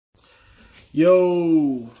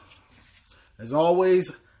Yo, as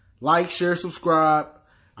always, like, share, subscribe.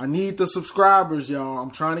 I need the subscribers, y'all.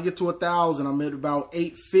 I'm trying to get to 1,000. I'm at about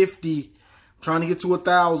 850. I'm trying to get to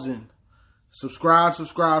 1,000. Subscribe.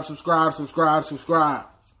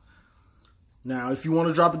 Now, if you want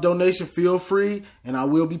to drop a donation, feel free. And I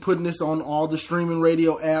will be putting this on all the streaming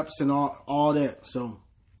radio apps and all that. So,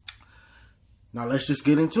 now let's just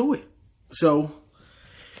get into it. So,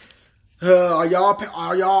 are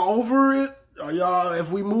y'all over it?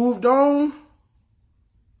 If we moved on?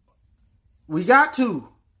 We got to.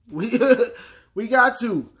 We got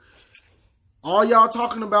to. All y'all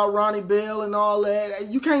talking about Ronnie Bell and all that.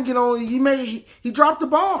 You can't get on. He dropped the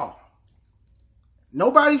ball.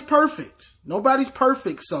 Nobody's perfect.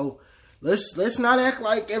 So let's not act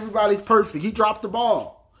like everybody's perfect. He dropped the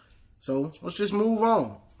ball. So let's just move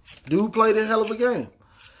on. Dude played a hell of a game.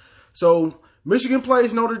 So Michigan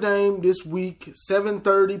plays Notre Dame this week,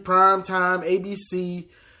 7:30 prime time, ABC,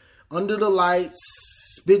 under the lights.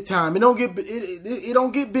 Big time. It don't get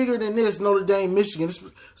bigger than this. Notre Dame, Michigan. This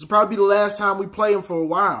will probably be the last time we play them for a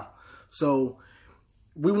while. So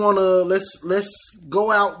we want to let's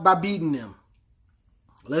go out by beating them.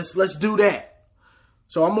 Let's do that.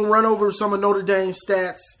 So I'm gonna run over some of Notre Dame's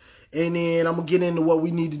stats, and then I'm gonna get into what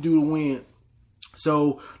we need to do to win.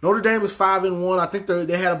 So Notre Dame is 5-1. I think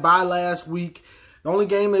they had a bye last week. The only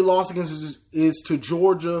game they lost against is to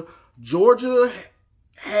Georgia. Georgia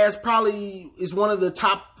is one of the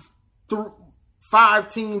top 5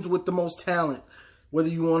 teams with the most talent. Whether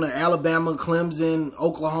you want to Alabama, Clemson,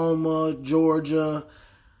 Oklahoma, Georgia,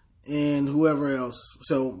 and whoever else.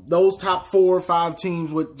 So those top 4 or 5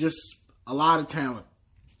 teams with just a lot of talent.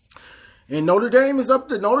 And Notre Dame is up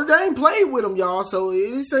there. Notre Dame played with them, y'all. So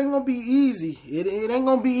this ain't going to be easy. It ain't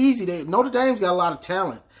going to be easy. Notre Dame's got a lot of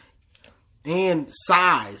talent and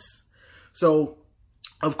size. So,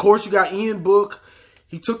 of course, you got Ian Book.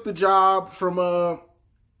 He took the job from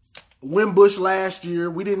Wimbush last year.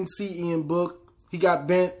 We didn't see Ian Book. He got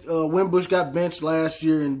bent. Wimbush got benched last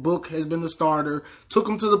year, and Book has been the starter. Took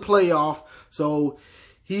him to the playoff, so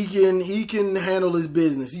he can handle his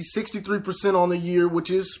business. He's 63% on the year,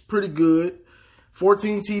 which is pretty good.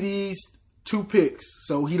 14 TDs, 2 picks,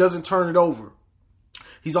 so he doesn't turn it over.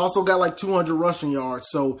 He's also got like 200 rushing yards.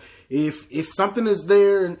 So if something is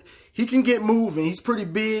there, and he can get moving. He's pretty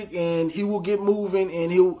big, and he will get moving,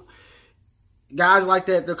 and guys like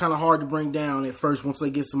that, they're kind of hard to bring down at first once they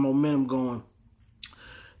get some momentum going.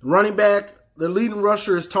 The running back, the leading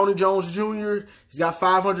rusher is Tony Jones Jr. He's got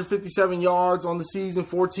 557 yards on the season,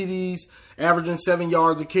 4 TDs, averaging 7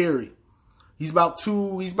 yards a carry. He's about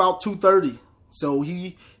 230. So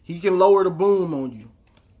he can lower the boom on you.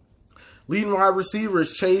 Leading wide receiver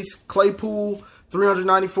is Chase Claypool,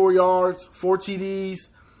 394 yards, 4 TDs.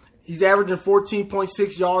 He's averaging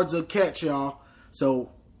 14.6 yards a catch, y'all.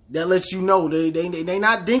 So that lets you know they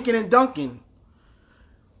not dinking and dunking.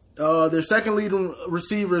 Their second leading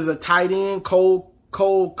receiver is a tight end, Cole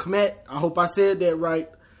Kmet. I hope I said that right.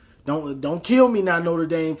 Don't kill me now, Notre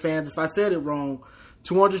Dame fans, if I said it wrong.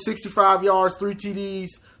 265 yards, 3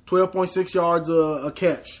 TDs, 12.6 yards a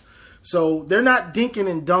catch. So they're not dinking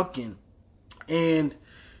and dunking. And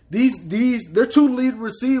their 2 lead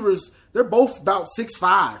receivers, they're both about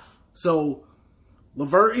 6'5". So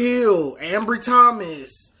Lavert Hill, Ambry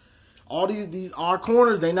Thomas, all these our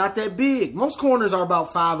corners, they're not that big. Most corners are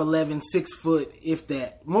about 5'11", 6 foot, if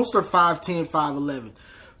that. Most are 5'10", 5'11".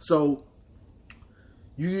 So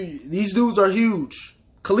these dudes are huge.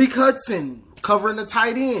 Khaleke Hudson covering the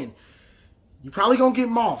tight end. You're probably gonna get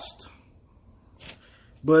mossed.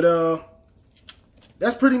 But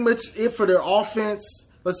that's pretty much it for their offense.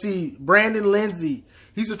 Let's see, Brandon Lindsay,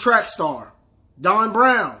 he's a track star. Don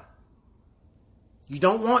Brown, you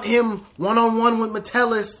don't want him one-on-one with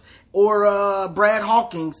Metellus or Brad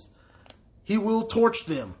Hawkins. He will torch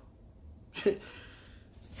them.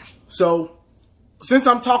 So, since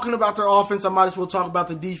I'm talking about their offense, I might as well talk about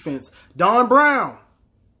the defense. Don Brown.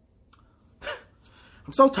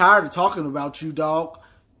 I'm so tired of talking about you, dog.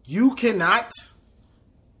 You can't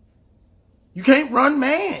run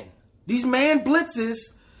man. These man blitzes,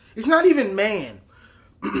 it's not even man.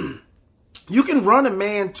 You can run a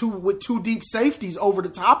man with 2 deep safeties over the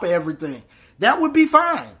top of everything. That would be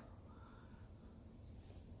fine.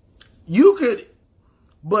 You could,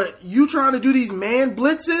 but you trying to do these man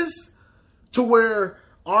blitzes to where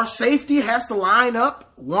our safety has to line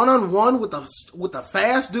up one-on-one with a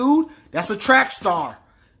fast dude? That's a track star.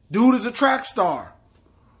 Dude is a track star.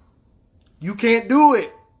 You can't do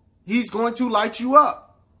it. He's going to light you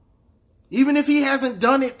up. Even if he hasn't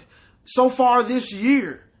done it so far this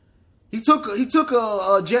year. He took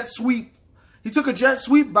a jet sweep He took a jet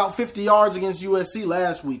sweep about 50 yards against USC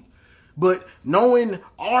last week. But knowing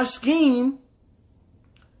our scheme,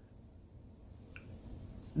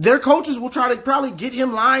 their coaches will try to probably get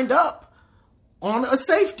him lined up on a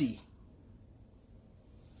safety.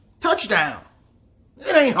 Touchdown.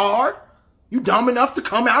 It ain't hard. You dumb enough to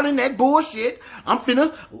come out in that bullshit. I'm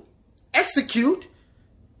finna execute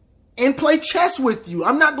and play chess with you.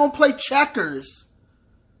 I'm not going to play checkers.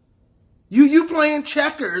 You playing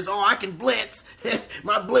checkers. Oh, I can blitz.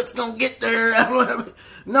 My blitz going to get there.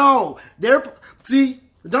 No. See,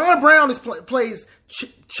 Don Brown plays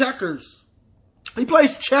checkers. He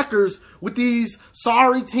plays checkers with these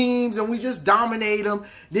sorry teams, and we just dominate them.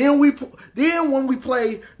 Then when we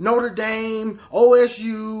play Notre Dame,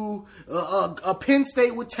 OSU, a Penn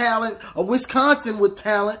State with talent, a Wisconsin with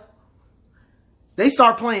talent, they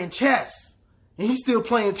start playing chess, and he's still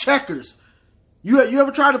playing checkers. You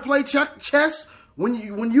ever try to play chess when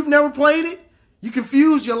you've never played it? You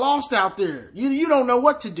confused, you're lost out there. You don't know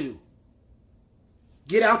what to do.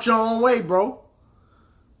 Get out your own way, bro.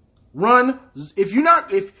 Run if you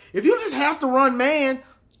just have to run man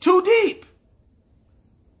too deep.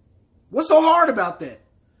 What's so hard about that?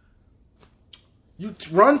 You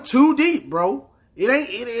run too deep, bro. It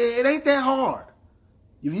ain't that hard.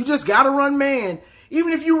 If you just gotta run man,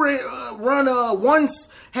 even if you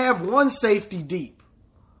have one safety deep,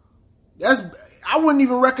 I wouldn't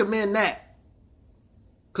even recommend that,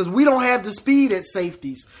 because we don't have the speed at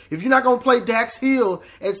safeties. If you're not gonna play Dax Hill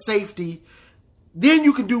at safety, then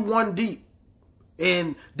you can do one deep,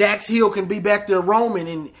 and Dax Hill can be back there roaming,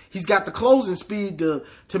 and he's got the closing speed to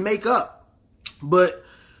make up. But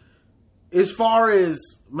as far as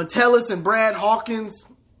Metellus and Brad Hawkins,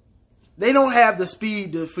 they don't have the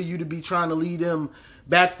speed for you to be trying to lead them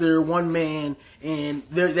back there one man, and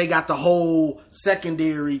they got the whole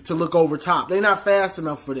secondary to look over top. They're not fast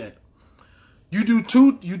enough for that. You do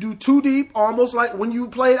two deep, almost like when you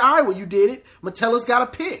played Iowa. You did it. Metellus got a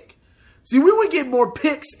pick. See, we would get more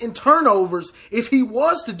picks and turnovers if he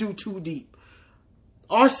was to do too deep.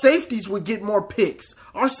 Our safeties would get more picks.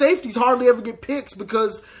 Our safeties hardly ever get picks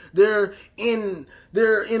because they're in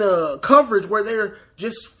a coverage where they're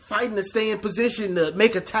just fighting to stay in position to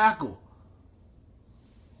make a tackle.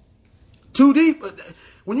 Too deep.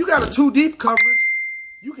 When you got a too deep coverage,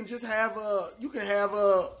 you can just have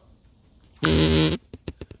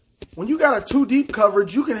when you got a too deep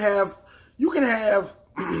coverage, you can have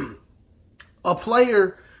a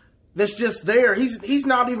player that's just there. He's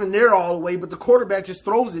not even there all the way, but the quarterback just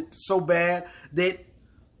throws it so bad that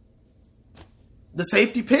the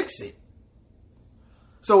safety picks it.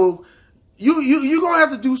 So you're gonna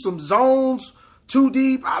have to do some zones too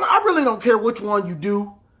deep. I really don't care which one you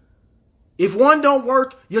do. If one don't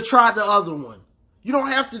work, you try the other one. You don't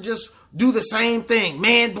have to just do the same thing.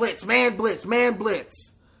 Man blitz, man blitz, man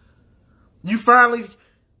blitz. He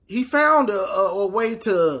found a way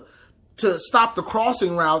to stop the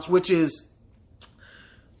crossing routes, which is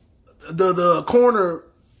the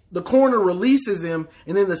corner releases him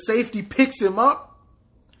and then the safety picks him up.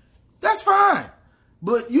 That's fine.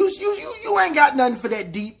 But you ain't got nothing for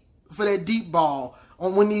that deep ball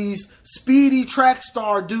on when these speedy track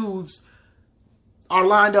star dudes are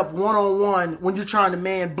lined up one-on-one when you're trying to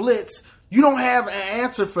man blitz. You don't have an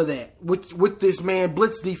answer for that with this man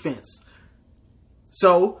blitz defense.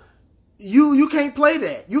 So you can't play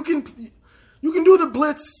that. You can do the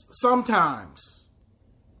blitz sometimes,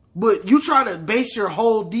 but you try to base your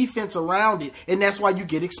whole defense around it, and that's why you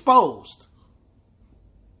get exposed.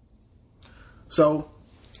 So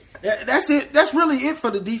that's it. That's really it for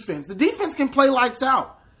the defense. The defense can play lights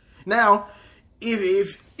out. Now,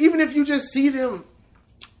 even if you just see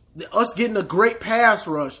us getting a great pass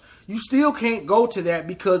rush, you still can't go to that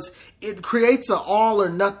because it creates an all or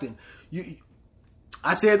nothing.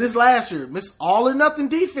 I said this last year, Miss all or nothing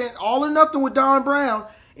defense, all or nothing with Don Brown,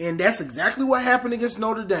 and that's exactly what happened against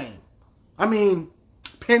Notre Dame. I mean,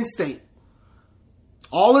 Penn State.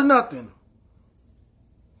 All or nothing.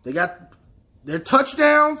 They got their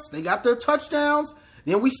touchdowns.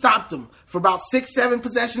 Then we stopped them for about 6-7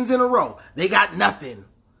 possessions in a row. They got nothing.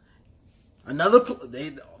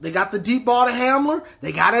 They got the deep ball to Hamler.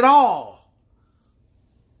 They got it all.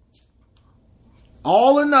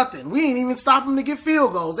 All or nothing. We ain't even stop them to get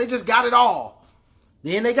field goals. They just got it all.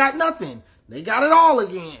 Then they got nothing. They got it all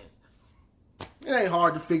again. It ain't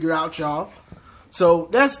hard to figure out, y'all. So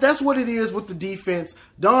that's what it is with the defense.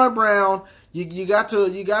 Don Brown, you got to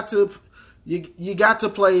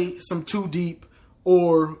play some too deep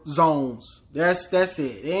or zones. That's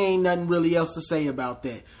it. There ain't nothing really else to say about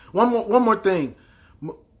that. One more thing.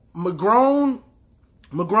 McGrone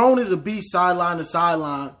is a beast sideline to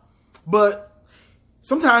sideline, but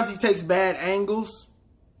sometimes he takes bad angles,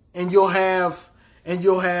 and he'll have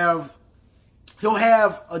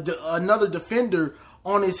another defender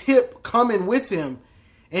on his hip coming with him,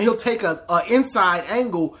 and he'll take a inside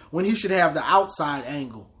angle when he should have the outside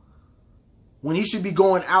angle. When he should be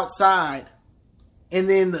going outside, and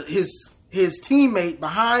then his teammate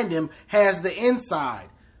behind him has the inside.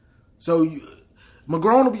 So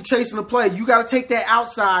McGrone will be chasing the play. You got to take that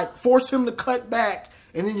outside, force him to cut back,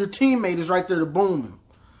 and then your teammate is right there to boom him.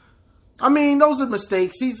 I mean, those are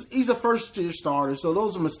mistakes. He's a first-year starter, so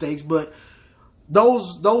those are mistakes. But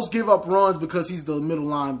those give up runs because he's the middle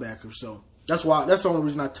linebacker. So that's the only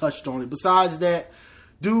reason I touched on it. Besides that,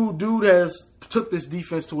 dude has took this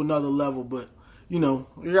defense to another level. But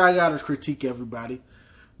I gotta critique everybody.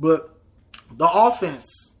 But the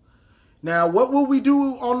offense. Now, what will we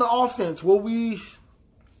do on the offense? Will we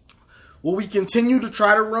continue to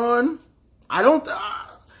try to run?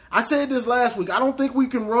 I said this last week. I don't think we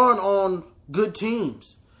can run on good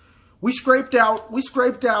teams. We scraped out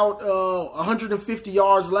 150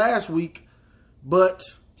 yards last week, but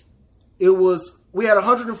we had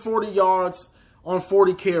 140 yards on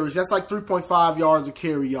 40 carries. That's like 3.5 yards a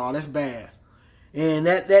carry, y'all. That's bad. And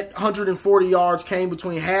that 140 yards came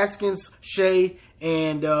between Haskins, Shea,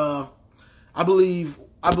 and I believe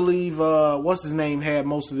what's his name had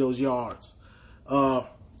most of those yards.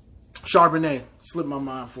 Charbonnet. Slipped my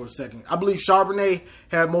mind for a second. I believe Charbonnet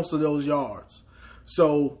had most of those yards.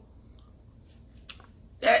 So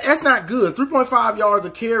that's not good. 3.5 yards a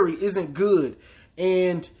carry isn't good.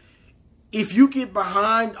 And if you get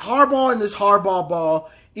behind, Harbaugh in this Harbaugh ball,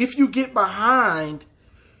 if you get behind,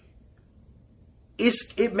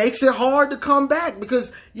 it makes it hard to come back.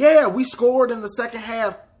 Because, we scored in the second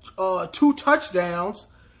half 2 touchdowns,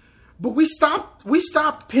 but we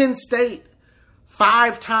stopped Penn State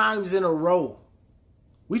 5 times in a row.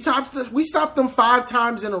 We stopped them 5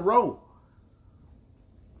 times in a row.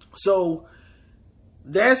 So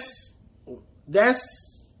that's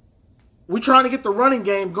we're trying to get the running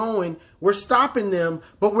game going. We're stopping them,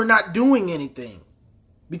 but we're not doing anything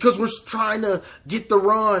because we're trying to get the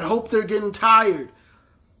run. Hope they're getting tired.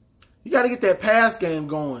 You got to get that pass game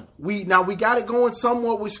going. We got it going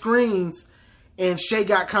somewhat with screens, and Shea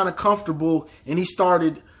got kind of comfortable, and he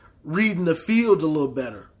started reading the field a little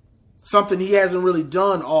better. Something he hasn't really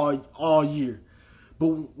done all year.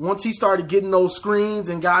 But once he started getting those screens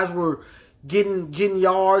and guys were getting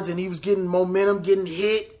yards and he was getting momentum, getting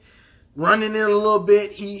hit, running it a little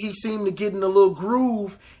bit, he seemed to get in a little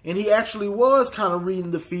groove, and he actually was kind of reading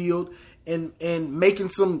the field and making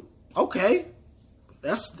some, okay,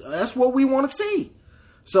 that's what we want to see.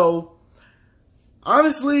 So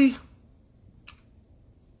honestly,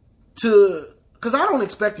 because I don't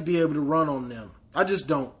expect to be able to run on them. I just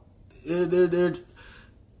don't.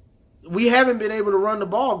 We haven't been able to run the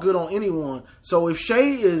ball good on anyone. So if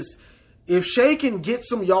Shea can get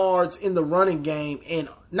some yards in the running game, and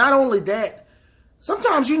not only that,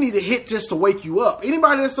 sometimes you need a hit just to wake you up.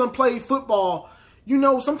 Anybody that's done played football,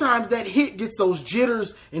 sometimes that hit gets those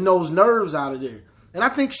jitters and those nerves out of there. And I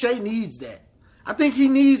think Shea needs that. I think he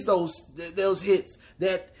needs those hits,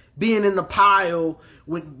 that being in the pile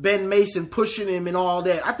with Ben Mason pushing him and all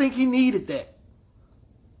that. I think he needed that.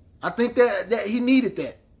 I think that he needed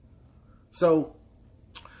that. So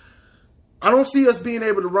I don't see us being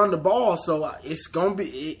able to run the ball. So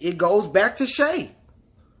it goes back to Shea.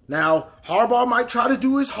 Now Harbaugh might try to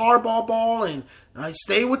do his Harbaugh ball and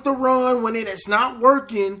stay with the run when it's not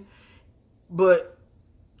working. But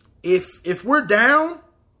if we're down,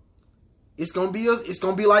 it's gonna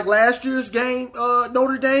be like last year's game,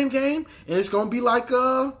 Notre Dame game, and it's gonna be like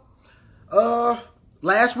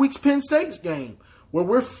last week's Penn State's game, where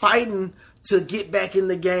we're fighting to get back in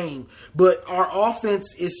the game. But our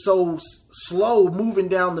offense is so slow moving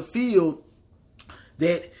down the field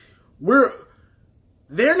that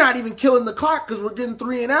they're not even killing the clock because we're getting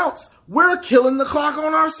 3 and outs. We're killing the clock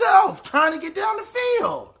on ourselves, trying to get down the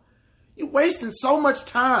field. You're wasting so much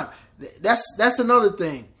time. That's another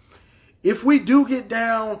thing. If we do get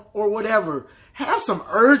down or whatever, have some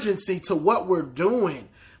urgency to what we're doing.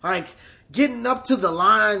 Like, getting up to the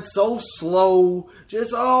line so slow.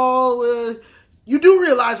 You do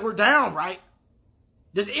realize we're down, right?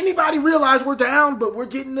 Does anybody realize we're down, but we're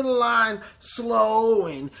getting to the line slow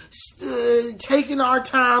and taking our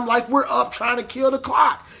time like we're up trying to kill the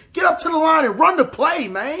clock? Get up to the line and run the play,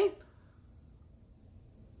 man.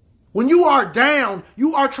 When you are down,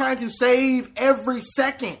 you are trying to save every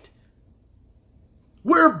second.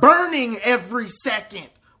 We're burning every second.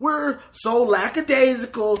 We're so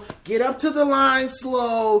lackadaisical. Get up to the line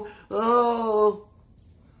slow. Oh,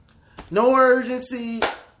 no urgency.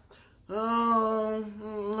 We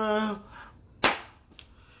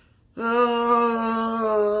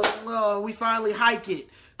finally hike it.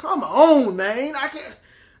 Come on, man.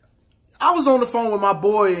 I was on the phone with my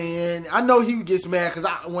boy, and I know he gets mad because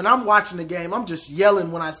when I'm watching the game, I'm just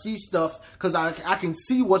yelling when I see stuff because I can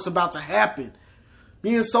see what's about to happen.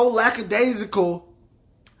 Being so lackadaisical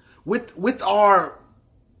with our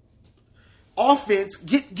offense,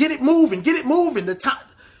 get it moving. The top,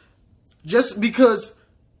 just because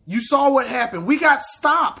you saw what happened, we got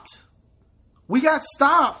stopped.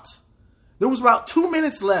 There was about 2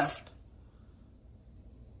 minutes left.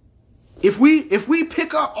 If we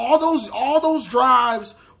pick up all those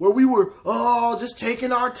drives where we were just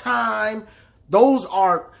taking our time, those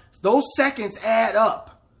seconds add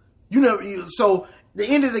up. So the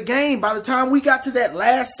end of the game, by the time we got to that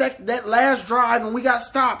last drive and we got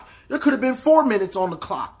stopped, there could have been 4 minutes on the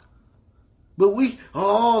clock. But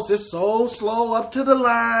it's just so slow up to the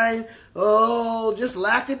line. Just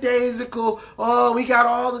lackadaisical. We got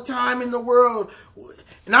all the time in the world.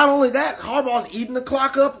 Not only that, Harbaugh's eating the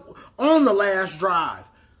clock up on the last drive.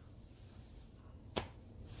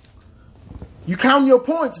 You counting your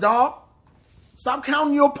points, dog. Stop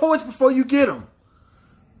counting your points before you get them.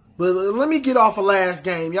 But let me get off of last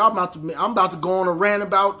game. I'm about to go on a rant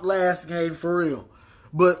about last game for real.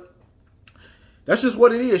 But that's just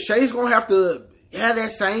what it is. Shea's going to have to have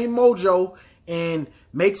that same mojo and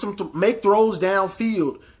make throws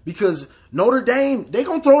downfield, because Notre Dame, they're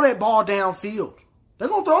going to throw that ball downfield. They're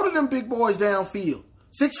going to throw to them big boys downfield.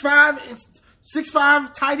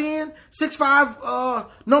 6'5" tight end, 6'5"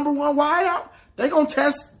 number one wideout. They're going to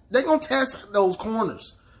test those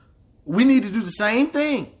corners. We need to do the same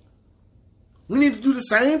thing.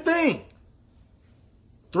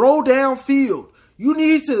 Throw downfield. You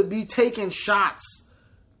need to be taking shots.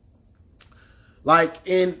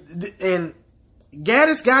 And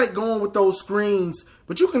Gaddis got it going with those screens,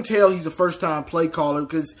 but you can tell he's a first-time play caller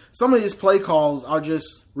because some of his play calls are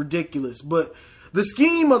just ridiculous. But the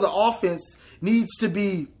scheme of the offense needs to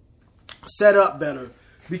be set up better,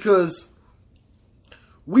 because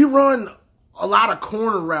we run a lot of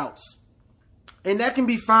corner routes, and that can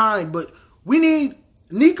be fine, but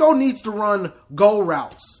Nico needs to run go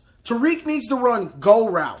routes. Tariq needs to run go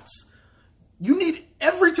routes.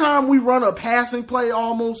 Every time we run a passing play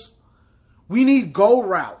almost, we need go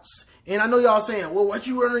routes. And I know y'all saying, well, what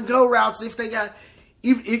you running go routes if they got,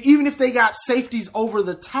 even if they got safeties over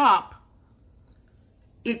the top,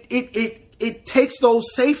 it takes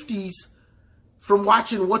those safeties from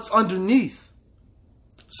watching what's underneath.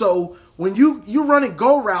 So when you're running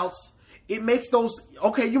go routes, it makes those,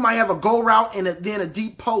 okay, you might have a go route and then a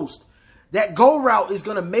deep post. That go route is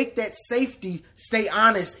going to make that safety stay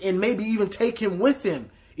honest and maybe even take him with him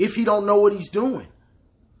if he don't know what he's doing.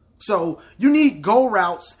 So you need go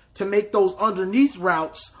routes to make those underneath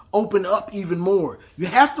routes open up even more. You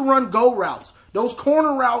have to run go routes. Those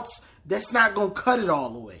corner routes, that's not going to cut it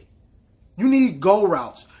all the way. You need go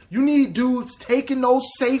routes. You need dudes taking those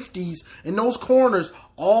safeties and those corners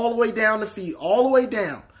all the way down the field, all the way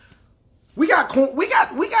down. We got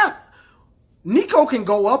Nico can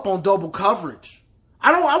go up on double coverage.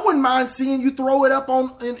 I wouldn't mind seeing you throw it up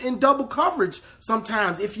in double coverage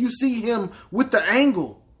sometimes if you see him with the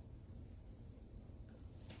angle.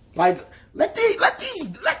 Like, let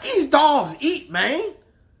these dogs eat, man.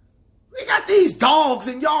 We got these dogs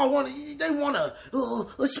and y'all want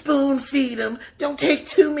to spoon feed them. Don't take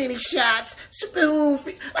too many shots. Spoon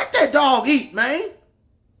feed. Let that dog eat, man. I'm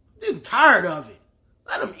getting tired of it.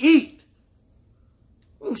 Let him eat.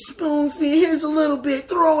 Spoon feed. Here's a little bit.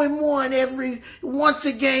 Throw him once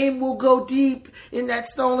a game. We'll go deep, and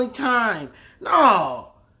that's the only time.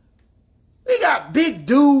 No. We got big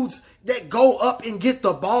dudes that go up and get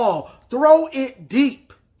the ball. Throw it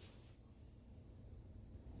deep.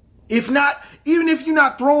 If not, even if you're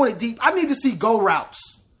not throwing it deep, I need to see go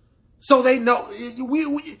routes. So they know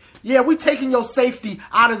we taking your safety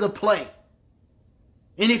out of the play.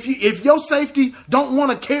 And if your safety don't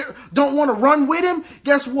want to run with him,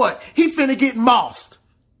 guess what? He finna get mossed.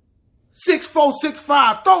 6'4",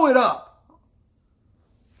 6'5", throw it up.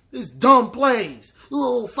 This dumb plays.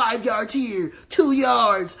 5 yards here, 2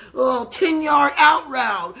 yards, 10-yard out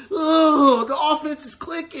route. The offense is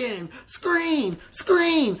clicking. Screen.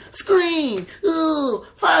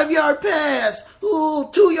 5-yard pass.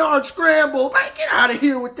 2-yard scramble. Man, get out of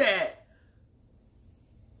here with that.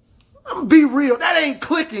 I'm gonna be real. That ain't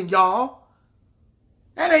clicking, y'all.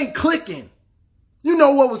 That ain't clicking. You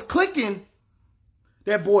know what was clicking?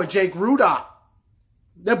 That boy Jake Rudock.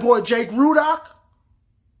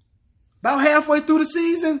 About halfway through the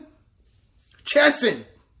season, Chesson.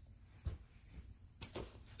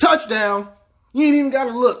 Touchdown. You ain't even got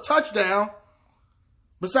to look. Touchdown.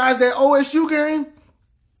 Besides that OSU game,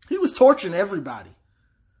 he was torching everybody.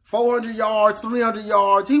 400 yards, 300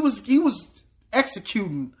 yards. He was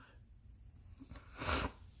executing.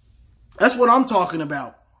 That's what I'm talking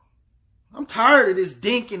about. I'm tired of this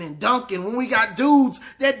dinking and dunking when we got dudes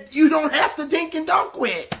that you don't have to dink and dunk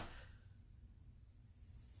with.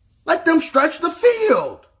 Let them stretch the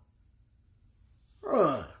field.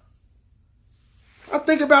 I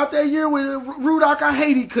think about that year with Rudock. I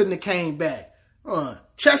hate he couldn't have came back.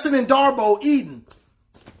 Chesson and Darboh eating.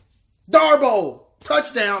 Darboh,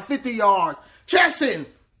 touchdown, 50 yards. Chesson,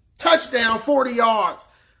 touchdown, 40 yards.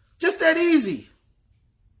 Just that easy.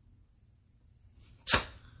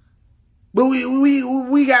 But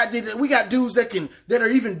we got dudes that are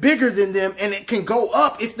even bigger than them, and it can go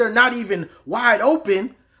up if they're not even wide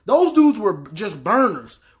open. Those dudes were just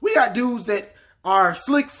burners. We got dudes that are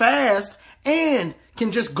slick fast and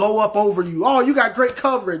can just go up over you. Oh, you got great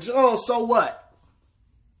coverage. Oh, so what?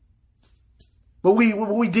 But we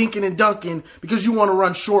dinking and dunking because you want to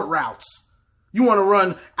run short routes. You want to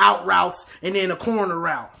run out routes and then a corner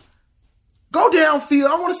route. Go downfield.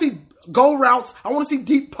 I want to see go routes. I want to see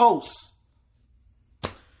deep posts.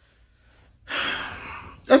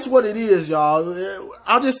 That's what it is, y'all.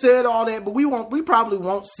 I just said all that, but we probably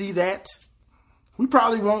won't see that. We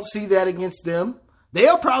probably won't see that against them.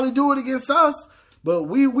 They'll probably do it against us, but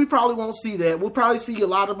we probably won't see that. We'll probably see a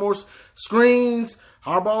lot of more screens.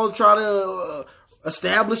 Harbaugh will try to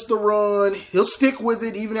establish the run. He'll stick with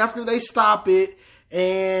it even after they stop it.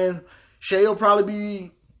 And Shea will probably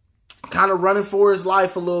be kind of running for his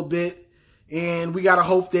life a little bit. And we got to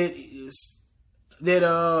hope that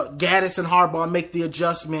Gaddis and Harbaugh make the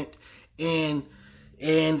adjustment and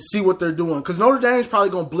see what they're doing. Because Notre Dame's probably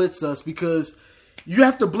going to blitz us, because you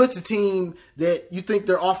have to blitz a team that you think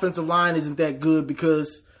their offensive line isn't that good,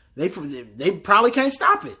 because they probably can't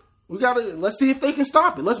stop it. Let's see if they can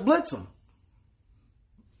stop it. Let's blitz them.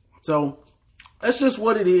 So that's just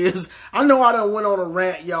what it is. I know I done went on a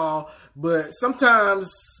rant, y'all, but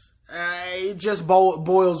sometimes it just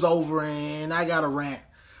boils over and I got a rant.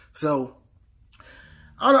 So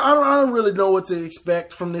I don't really know what to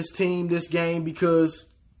expect from this team, this game, because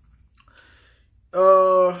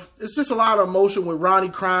it's just a lot of emotion with Ronnie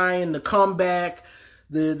crying, the comeback,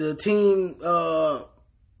 the team,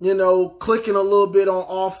 clicking a little bit on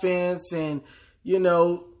offense, and,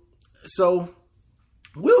 so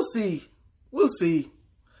we'll see. I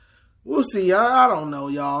don't know,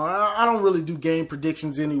 y'all. I don't really do game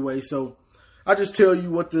predictions anyway, so I just tell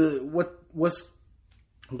you what to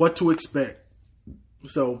expect.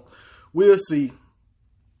 So we'll see.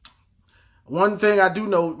 One thing I do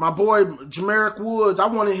know, my boy Jamarick Woods, I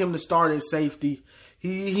wanted him to start at safety.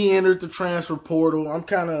 He entered the transfer portal. I'm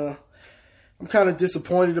kind of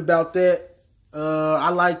disappointed about that. I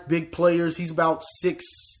like big players. He's about 6'3",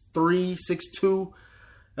 6'2".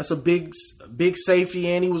 That's a big safety,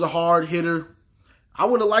 and he was a hard hitter. I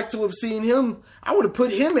would have liked to have seen him. I would have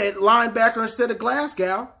put him at linebacker instead of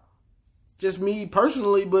Glasgow. Just me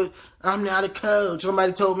personally, but I'm not a coach.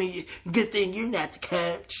 Somebody told me, good thing you're not the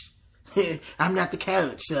coach. I'm not the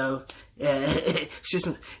coach, so it's just,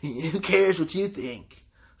 who cares what you think?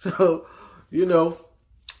 So,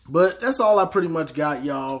 but that's all I pretty much got,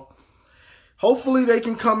 y'all. Hopefully they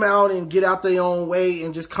can come out and get out their own way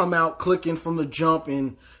and just come out clicking from the jump.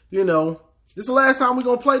 And, this is the last time we're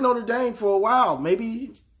going to play Notre Dame for a while.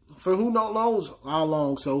 Maybe for who knows how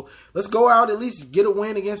long. So let's go out, at least get a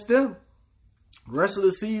win against them. Rest of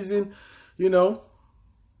the season,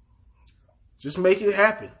 just make it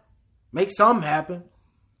happen. Make something happen.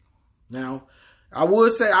 Now, I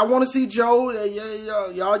would say I want to see Joe.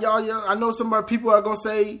 Y'all. I know people are gonna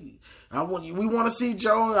say we want to see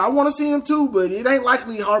Joe. I want to see him too, but it ain't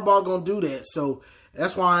likely Harbaugh gonna do that. So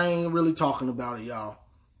that's why I ain't really talking about it, y'all.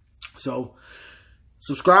 So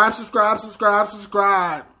subscribe.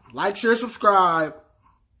 Like, share, subscribe.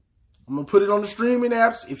 I'm going to put it on the streaming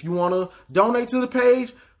apps. If you want to donate to the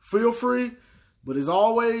page, feel free. But as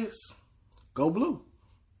always, go blue.